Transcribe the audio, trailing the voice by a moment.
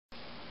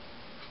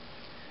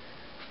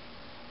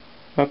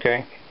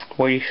Okay,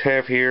 what you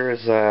have here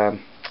is a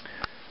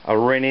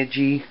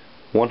Renogy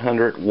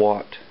 100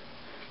 watt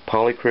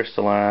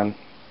polycrystalline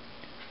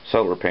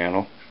solar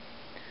panel,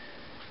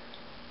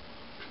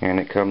 and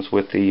it comes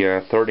with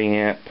the 30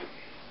 amp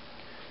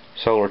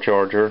solar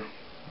charger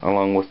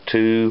along with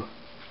two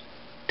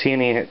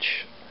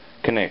 10-inch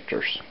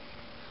connectors.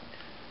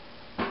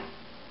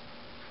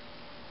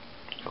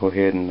 Go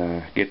ahead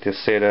and get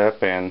this set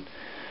up and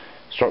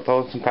start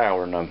throwing some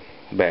power in the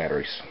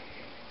batteries.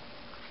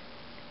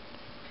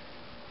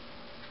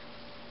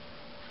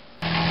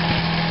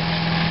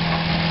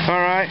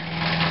 Alright,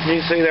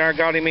 you can see there I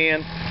got him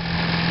in.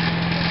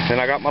 Then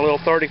I got my little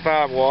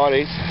 35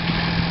 watties.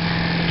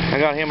 I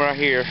got him right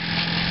here.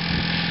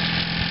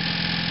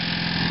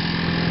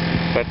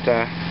 But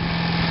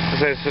I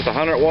said it's just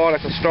 100 watt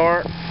at the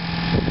start.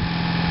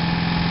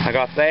 I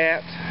got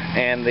that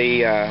and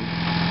the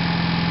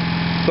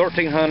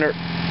 1300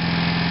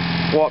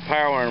 watt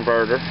power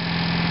inverter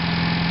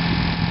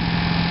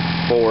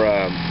for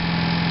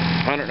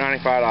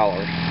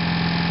 $195.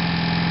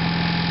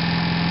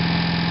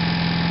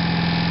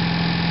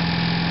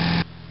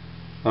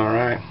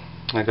 Alright,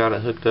 I got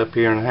it hooked up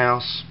here in the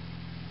house,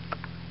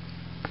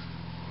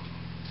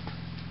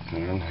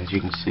 and as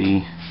you can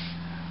see,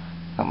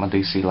 got my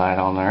DC light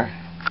on there.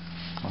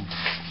 I'll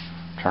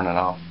turn it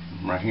off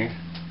right here.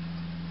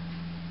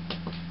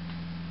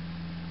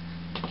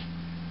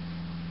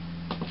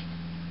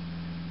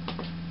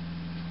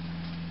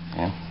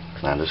 And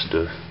I just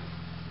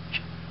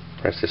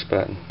press this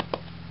button.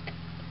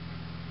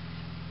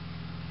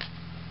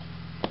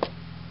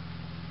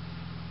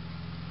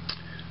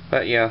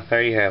 But yeah,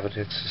 there you have it.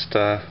 It's just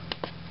the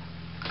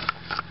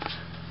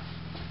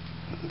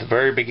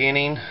very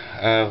beginning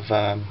of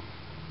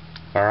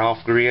our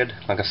off-grid.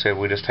 Like I said,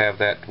 we just have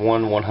that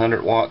one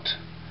 100 watt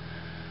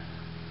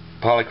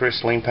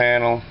polycrystalline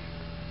panel,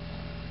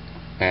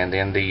 and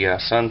then the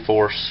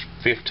SunForce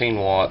 15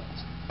 watt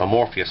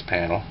amorphous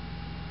panel,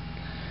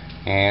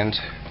 and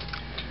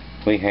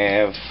we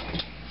have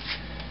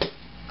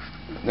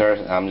there.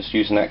 I'm just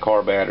using that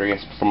car battery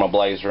for my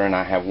blazer, and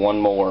I have one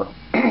more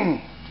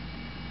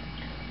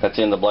that's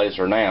in the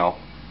blazer now.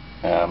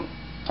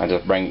 I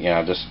just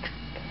just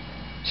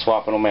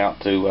swapping them out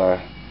to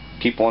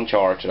keep one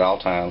charged at all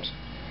times.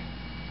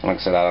 Like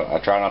I said, I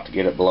try not to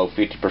get it below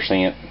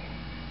 50%,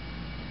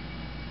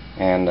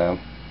 and so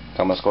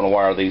I'm just going to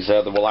wire these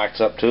other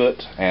lights up to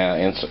it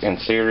in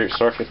series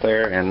circuit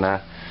there, and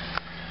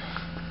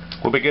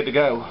we'll be good to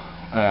go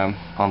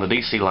on the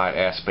DC light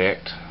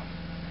aspect.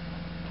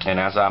 And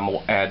as I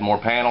add more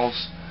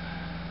panels,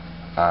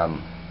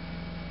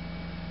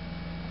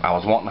 I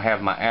was wanting to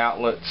have my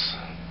outlets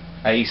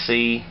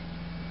AC,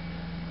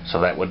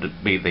 so that would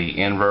be the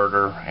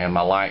inverter and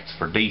my lights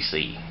for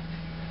DC.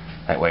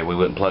 That way we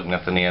wouldn't plug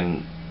nothing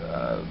in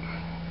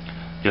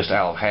just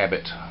out of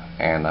habit,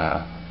 and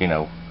you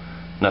know,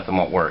 nothing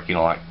won't work, you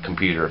know, like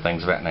computer or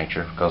things of that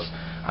nature, because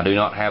I do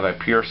not have a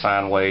pure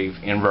sine wave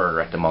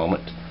inverter at the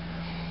moment,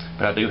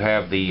 but I do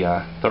have the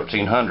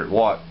 1300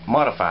 watt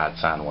modified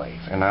sine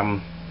wave, and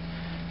I'm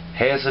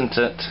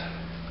hesitant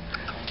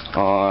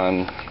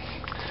on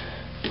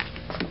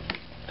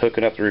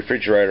hooking up the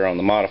refrigerator on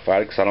the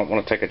modified because I don't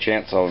want to take a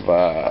chance of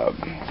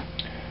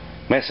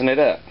messing it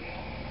up.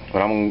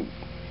 But I'm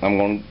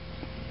going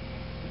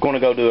to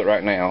go do it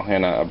right now,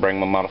 and bring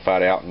my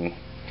modified out and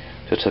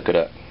just hook it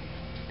up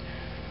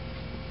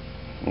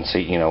and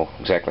see, you know,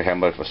 exactly how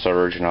much of a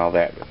surge and all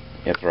that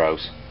it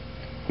throws.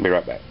 I'll be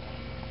right back.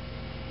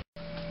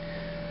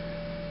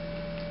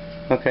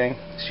 Okay,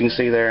 as you can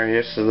see there,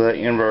 this is the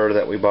inverter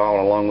that we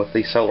bought along with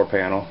the solar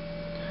panel.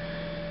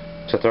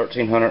 It's a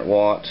 1300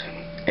 watt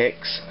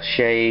X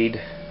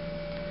shade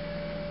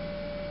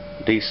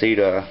DC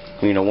to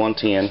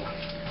 110.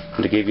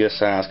 To give you a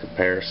size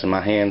comparison,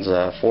 my hand's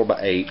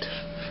 4x8,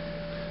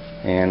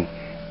 and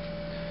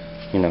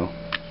you know,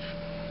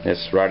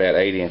 it's right at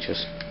 8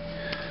 inches.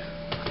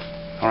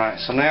 Alright,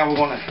 so now we're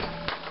going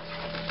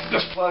to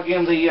just plug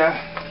in the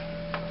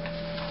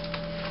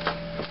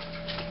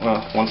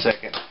well, 1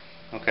 second.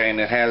 Okay, and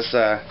it has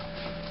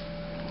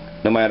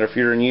no matter if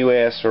you're in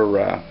US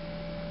or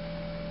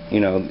you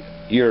know,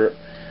 Europe,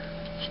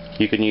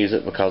 you can use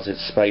it because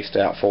it's spaced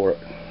out for it.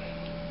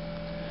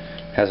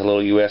 Has a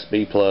little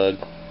USB plug,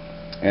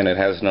 and it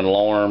has an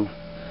alarm,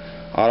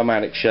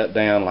 automatic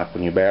shutdown, like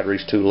when your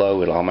battery's too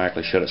low it'll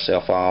automatically shut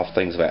itself off,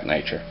 things of that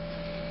nature.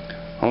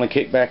 Only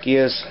kickback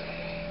is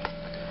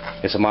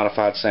it's a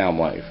modified sound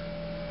wave,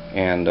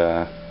 and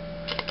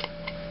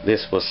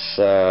this was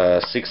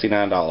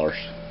 $69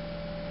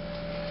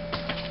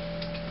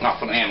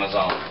 off on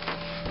Amazon.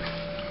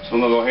 So I'm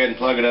going to go ahead and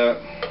plug it up.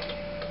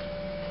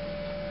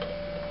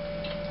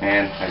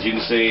 And as you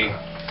can see,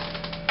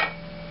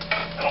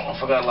 I don't know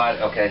if I got a light.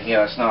 Okay,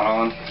 yeah, it's not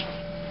on.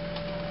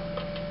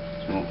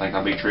 So I don't think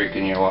I'll be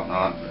tricking you or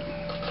whatnot. But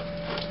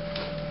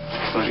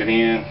plug it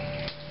in.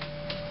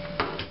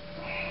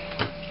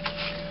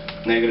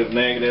 Negative,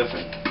 negative,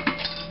 and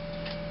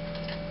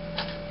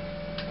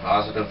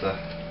positive to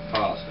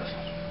positive.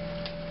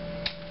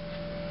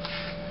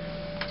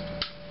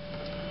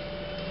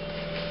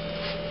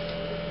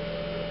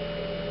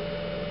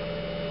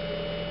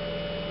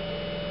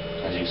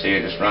 See,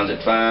 it just runs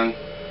it fine.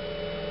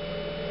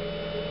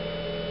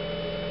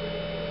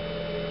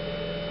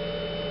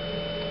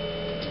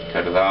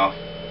 Cut it off.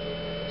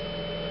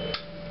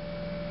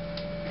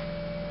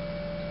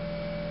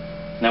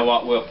 Now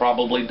what we'll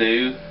probably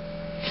do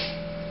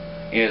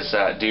is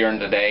during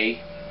the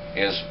day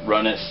is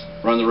run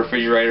the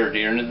refrigerator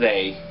during the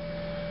day,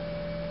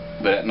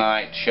 but at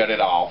night shut it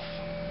off.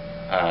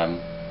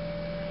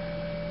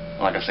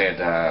 Like I said,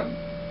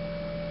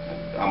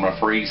 I'm going to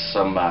freeze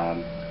some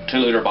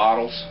 2-liter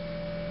bottles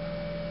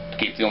to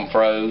keep them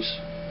froze.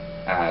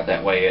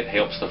 That way it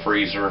helps the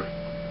freezer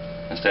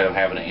instead of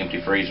having an empty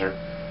freezer.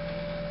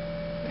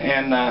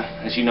 And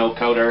as you know,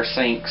 cold air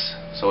sinks,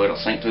 so it'll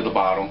sink through the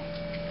bottom.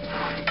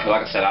 But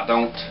like I said, I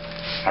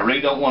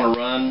really don't want to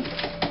run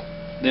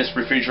this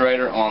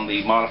refrigerator on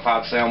the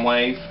modified sound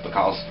wave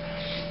because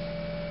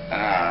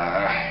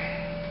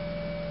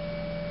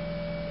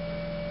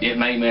it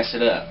may mess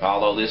it up.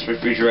 Although this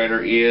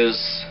refrigerator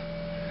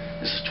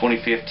this is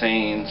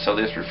 2015, so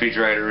this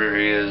refrigerator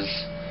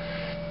is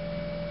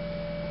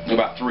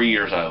about 3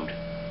 years old,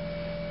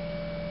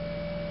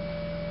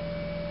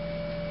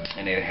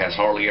 and it has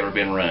hardly ever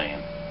been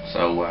run.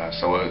 So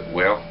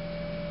well,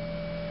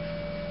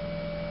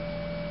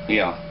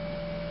 yeah,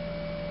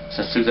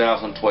 since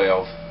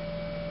 2012.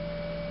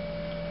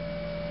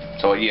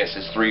 So yes,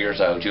 it's 3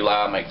 years old.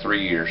 July will make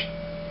 3 years.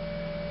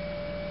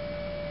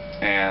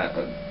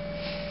 And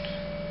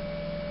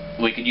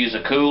we could use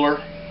a cooler,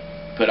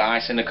 put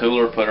ice in the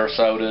cooler, put our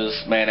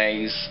sodas,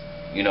 mayonnaise,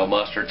 you know,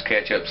 mustards,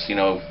 ketchups, you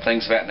know,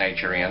 things of that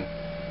nature in,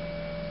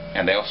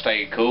 and they'll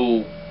stay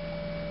cool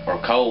or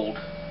cold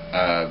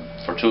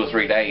for 2 or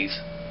 3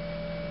 days.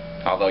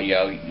 Although, you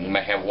know, you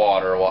may have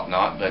water or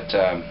whatnot, but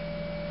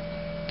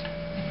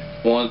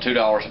 $1 to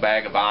 $2 a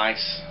bag of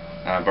ice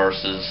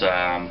versus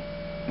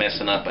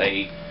messing up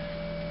a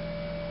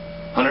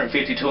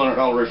 $150 to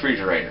 $200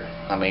 refrigerator.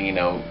 I mean, you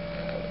know,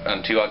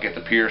 until I get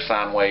the pure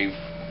sine wave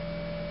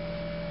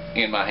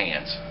in my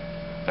hands.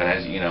 But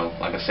as you know,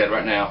 like I said,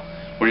 right now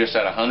we're just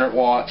at 100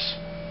 watts.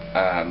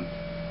 I'm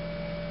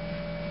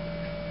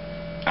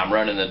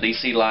running the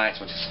DC lights,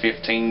 which is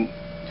 15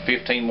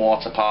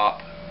 watts a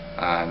pop.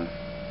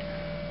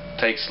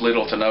 Takes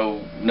little to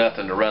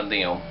nothing to run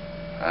them.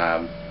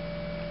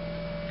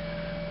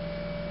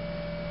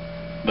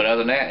 But other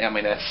than that, I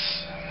mean,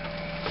 that's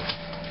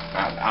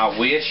I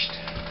wished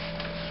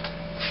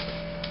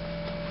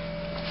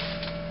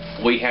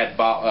we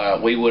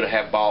would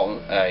have bought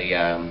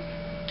a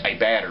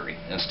battery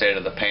instead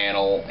of the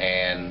panel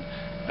and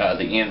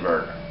the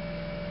inverter.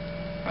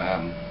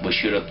 We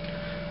should have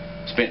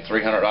spent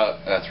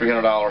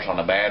 $300 on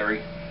a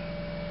battery.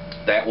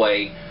 That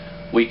way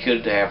we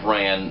could have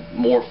ran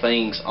more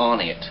things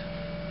on it,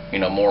 you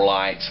know, more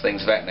lights,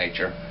 things of that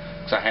nature.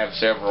 Because I have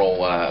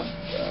several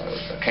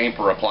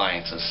camper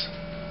appliances,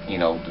 you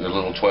know, the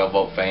little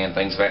 12-volt fan,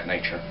 things of that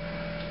nature.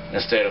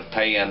 Instead of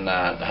paying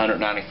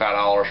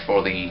 $195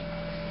 for the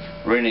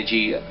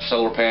Renogy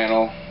solar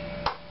panel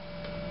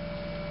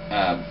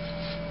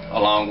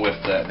along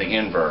with the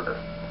inverter.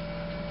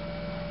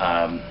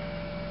 I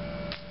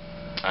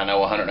know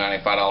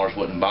 $195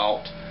 wouldn't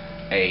bought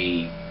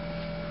a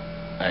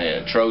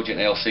Trojan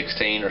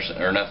L16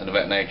 or nothing of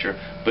that nature,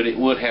 but it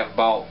would have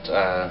bought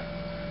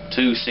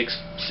 2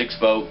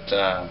 6-volt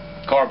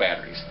car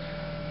batteries.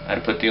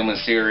 I'd put them in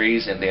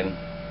series, and then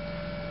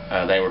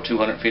they were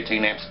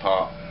 215 amps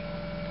pop.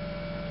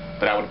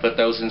 But I would put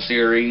those in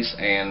series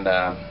and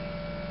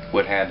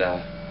would have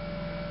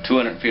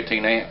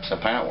 215 amps of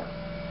power.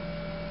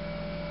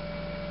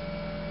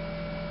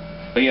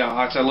 But yeah,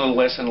 like I said, a little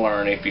lesson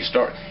learned. If you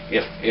start,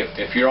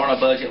 if you're on a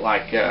budget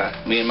like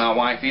me and my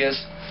wife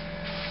is,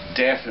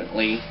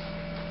 definitely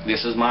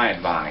this is my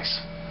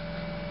advice.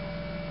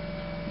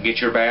 Get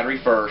your battery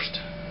first,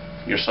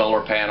 your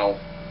solar panel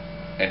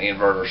and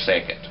inverter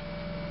second.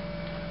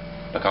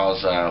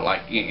 Because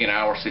like in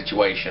our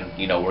situation,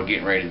 you know, we're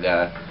getting ready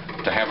to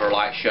have our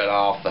lights shut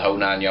off, the whole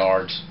 9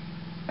 yards.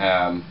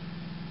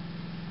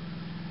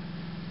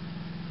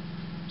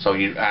 So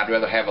I'd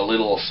rather have a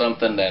little of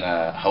something than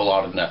a whole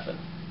lot of nothing.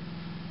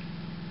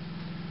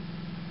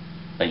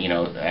 But you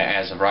know,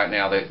 as of right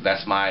now,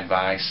 that's my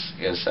advice,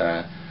 is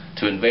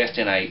to invest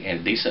in a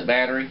decent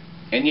battery.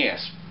 And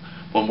yes,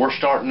 when we're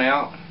starting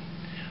out,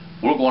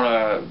 we're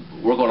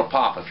gonna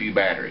pop a few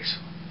batteries.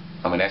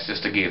 I mean, that's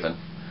just a given.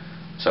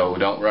 So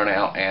don't run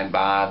out and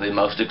buy the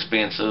most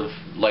expensive,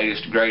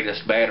 latest,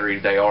 greatest battery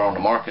they are on the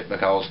market,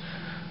 because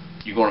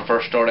you're going to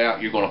first start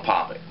out, you're going to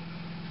pop it,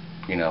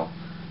 you know.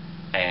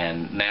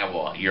 And now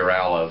what? You're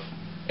out of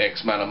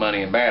X amount of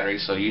money in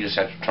batteries, so you just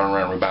have to turn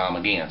around and rebuy them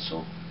again.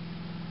 So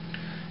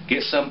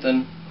get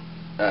something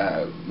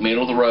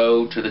middle of the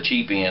road to the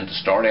cheap end to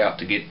start out,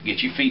 to get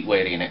your feet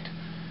wet in it,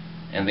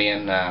 and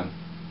then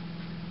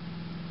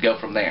go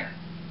from there,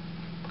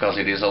 because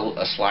it is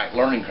a slight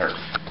learning curve.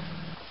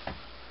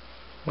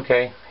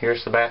 Okay,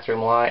 here's the bathroom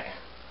light.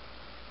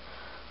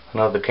 I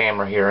know the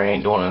camera here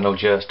ain't doing it no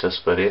justice,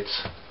 but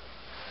it's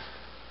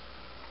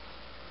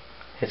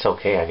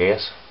okay, I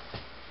guess.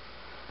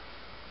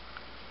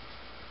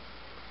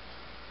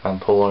 I'm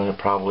pulling it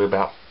probably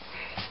about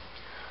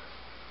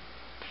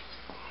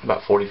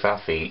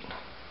 45 feet.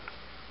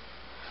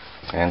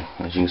 And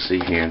as you can see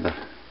here,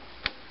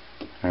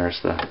 there's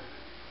the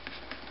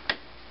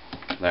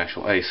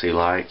actual AC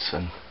lights,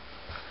 and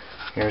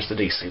here's the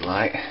DC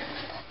light.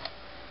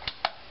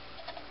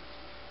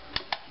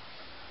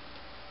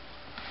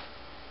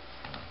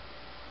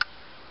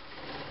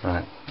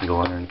 Right,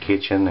 go in the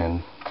kitchen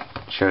and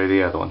show you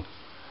the other one.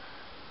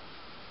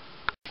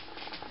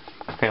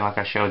 Okay, like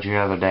I showed you the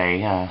other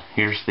day,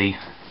 here's the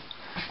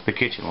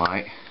kitchen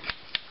light,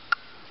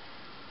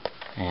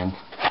 and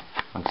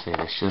like I said,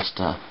 it's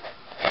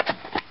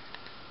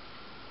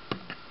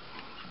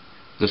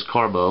just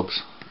car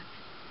bulbs,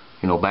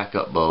 you know,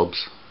 backup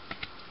bulbs.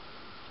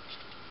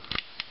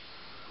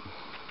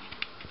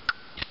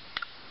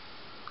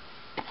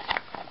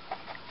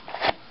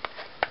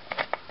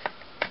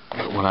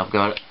 But what I've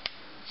got it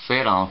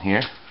set on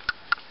here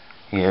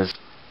is,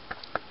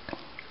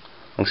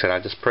 like I said, I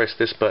just press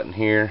this button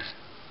here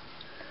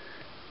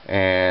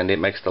and it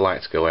makes the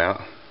lights go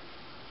out.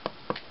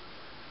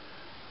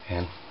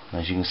 And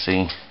as you can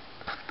see,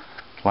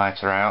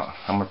 lights are out.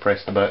 I'm going to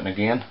press the button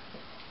again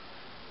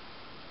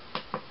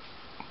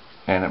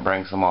and it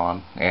brings them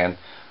on. And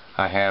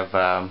I have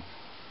them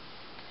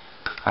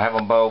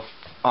both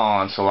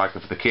on, so like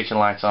if the kitchen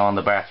light's on,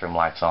 the bathroom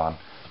light's on,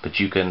 but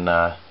you can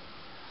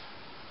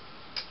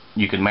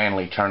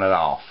manually turn it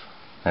off.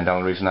 And the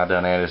only reason I've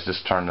done that is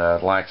just turn the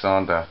lights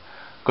on to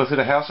go through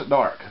the house at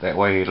dark. That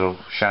way it'll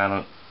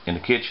shine in the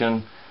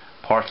kitchen,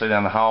 partially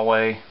down the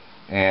hallway,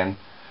 and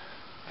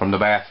from the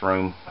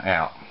bathroom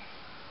out.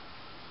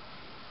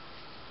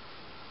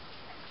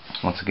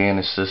 Once again,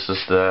 this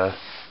is the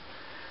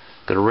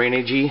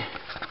Renogy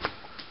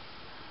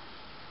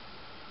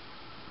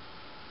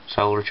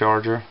solar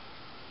charger.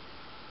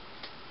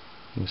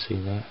 You can see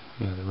that,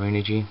 yeah, the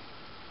Renogy.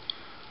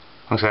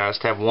 Like I said, I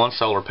just have one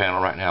solar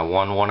panel right now,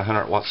 one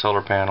 100 watt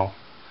solar panel,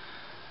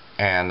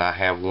 and I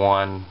have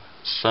one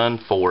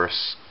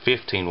SunForce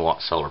 15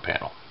 watt solar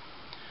panel.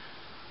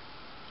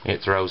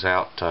 It throws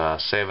out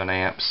 7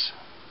 amps,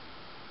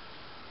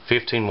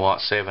 15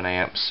 watt 7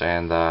 amps,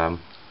 and the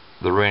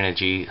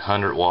Renogy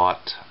 100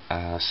 watt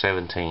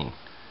 17.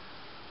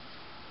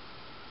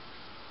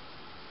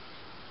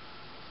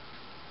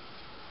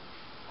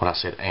 What I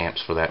said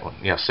amps for that one,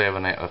 yeah,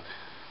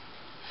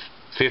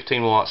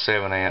 15 watt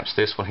 7 amps.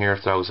 This one here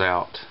throws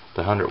out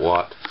the 100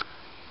 watt,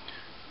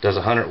 does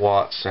 100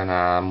 watts, and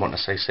I'm wanting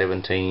to say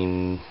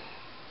 17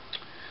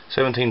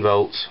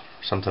 volts,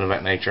 something of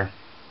that nature.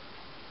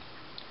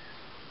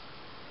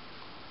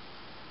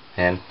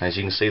 And as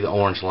you can see, the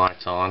orange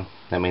light's on.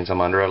 That means I'm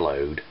under a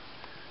load.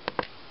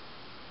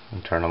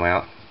 And turn them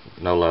out,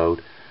 no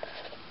load.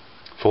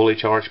 Fully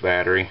charged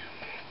battery,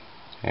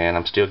 and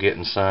I'm still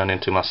getting sun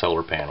into my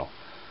solar panel.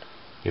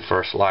 Your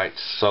first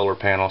light's solar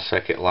panel,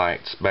 second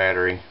light's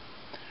battery,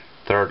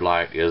 third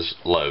light is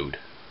load.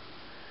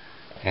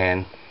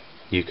 And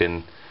you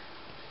can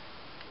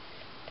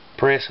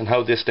press and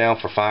hold this down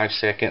for 5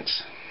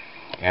 seconds,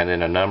 and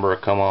then a number will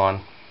come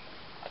on,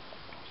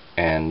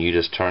 and you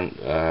just turn,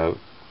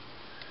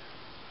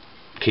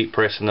 keep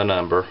pressing the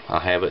number.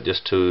 I have it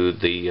just to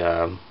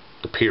the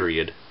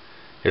period.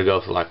 It'll go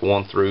from like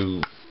 1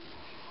 through,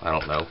 I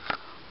don't know,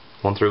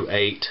 1 through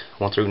 8,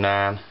 1 through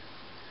 9,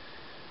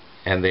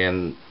 and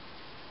then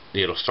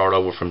it'll start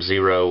over from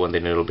 0, and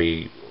then it'll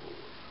be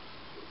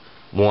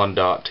 1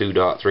 dot, 2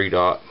 dot, 3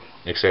 dot,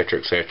 etc.,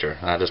 etc.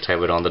 I just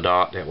have it on the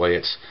dot. That way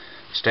it's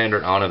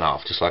standard on and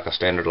off, just like a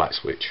standard light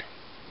switch.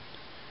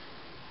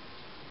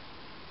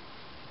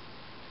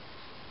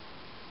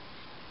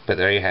 But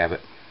there you have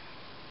it.